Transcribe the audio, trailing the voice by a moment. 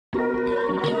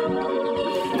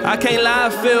I can't lie, I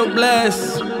feel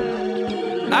blessed.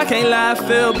 I can't lie, I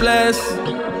feel blessed.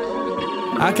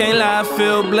 I can't lie, I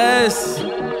feel blessed.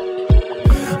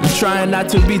 I'm trying not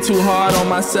to be too hard on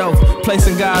myself,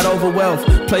 placing God over wealth,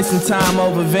 placing time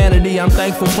over vanity. I'm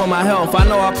thankful for my health. I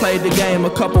know I played the game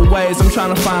a couple ways. I'm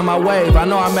trying to find my wave. I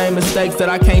know I made mistakes that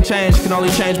I can't change, can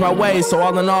only change my ways. So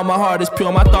all in all, my heart is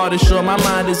pure, my thought is sure, my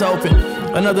mind is open.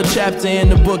 Another chapter in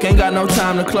the book, ain't got no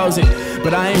time to close it.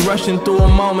 But I ain't rushing through a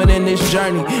moment in this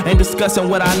journey. Ain't discussing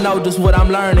what I know, just what I'm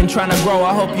learning. Trying to grow,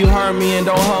 I hope you heard me and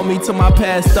don't hold me to my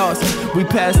past thoughts. We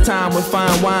pass time with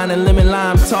fine wine and lemon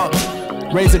lime talk.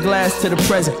 Raise a glass to the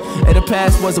present, and the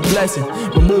past was a blessing.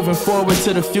 But moving forward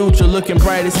to the future, looking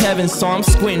bright as heaven. So I'm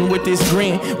squinting with this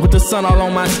grin, with the sun all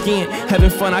on my skin.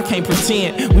 Having fun, I can't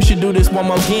pretend. We should do this one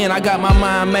more again. I got my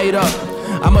mind made up,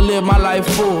 I'ma live my life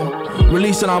full.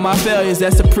 Releasing all my failures,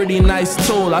 that's a pretty nice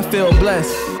tool. I feel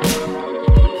blessed.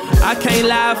 I can't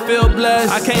lie, I feel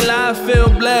blessed. I can't lie, I feel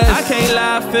blessed. I can't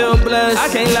lie, I feel blessed. I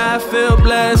can't lie, I feel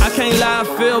blessed. I can't lie, I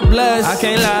feel blessed. I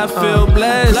can't lie, I feel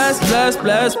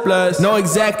blessed. Blessed. Know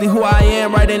exactly who I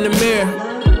am right in the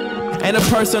mirror. Ain't a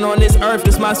person on this earth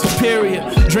that's my superior.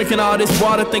 Drinking all this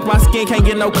water, think my skin can't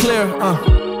get no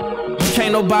clearer.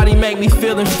 Can't nobody make me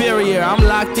feel inferior. I'm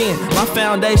locked in, my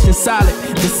foundation solid.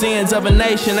 The sins of a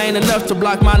nation ain't enough to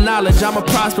block my knowledge. I'ma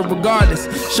prosper regardless.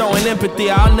 Showing empathy,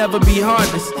 I'll never be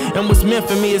heartless. And what's meant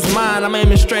for me is mine. I'm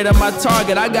aiming straight at my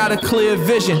target. I got a clear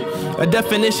vision, a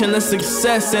definition of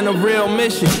success and a real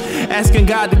mission. Asking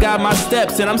God to guide my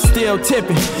steps, and I'm still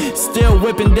tipping, still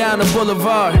whipping down the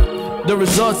boulevard. The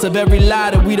results of every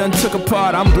lie that we done took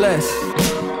apart. I'm blessed.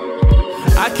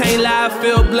 I can't lie, I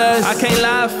feel blessed. I can't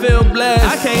lie, I feel blessed.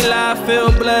 I can't lie, I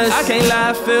feel blessed. I can't lie,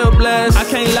 I feel blessed. I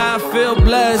can't lie, I feel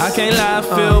blessed. I can't lie, I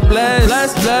feel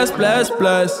blessed.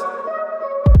 Blessed.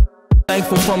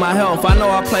 Thankful for my health. I know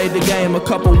I played the game a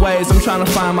couple ways. I'm trying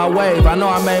to find my wave. I know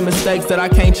I made mistakes that I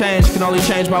can't change, can only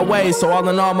change my ways. So all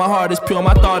in all, my heart is pure,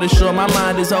 my thought is sure, my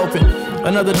mind is open.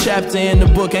 Another chapter in the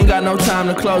book, ain't got no time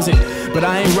to close it. But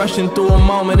I ain't rushing through a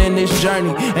moment in this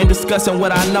journey. Ain't discussing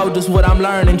what I know, just what I'm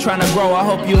learning. Trying to grow, I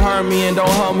hope you heard me and don't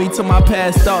hold me to my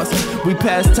past thoughts. We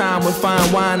pass time with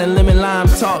fine wine and lemon lime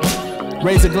talk.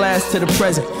 Raise a glass to the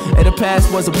present, and the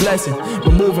past was a blessing.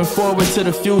 But moving forward to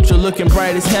the future, looking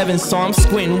bright as heaven. So I'm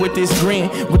squinting with this grin,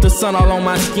 with the sun all on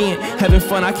my skin. Having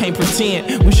fun, I can't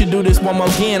pretend. We should do this one more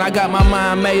again. I got my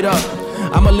mind made up,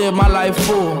 I'ma live my life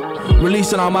full.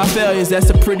 Releasing all my failures, that's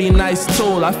a pretty nice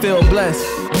tool. I feel blessed.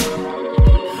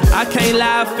 I can't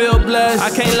lie, I feel blessed. I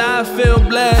can't lie, I feel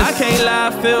blessed. I can't lie,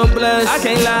 I feel blessed. I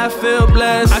can't lie, I feel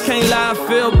blessed. I can't lie, I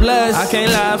feel blessed. I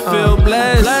can't lie, I feel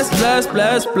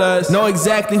blessed. Blessed. Know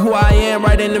exactly who I am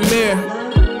right in the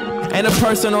mirror. Ain't a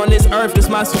person on this earth that's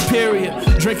my superior.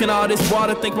 Drinking all this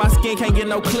water, think my skin can't get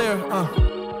no clearer.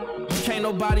 Can't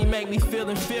nobody make me feel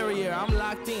inferior. I'm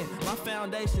locked in, my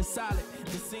foundation solid.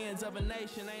 The sins of a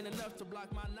nation ain't enough to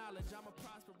block my knowledge. I'ma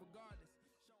prosper regardless.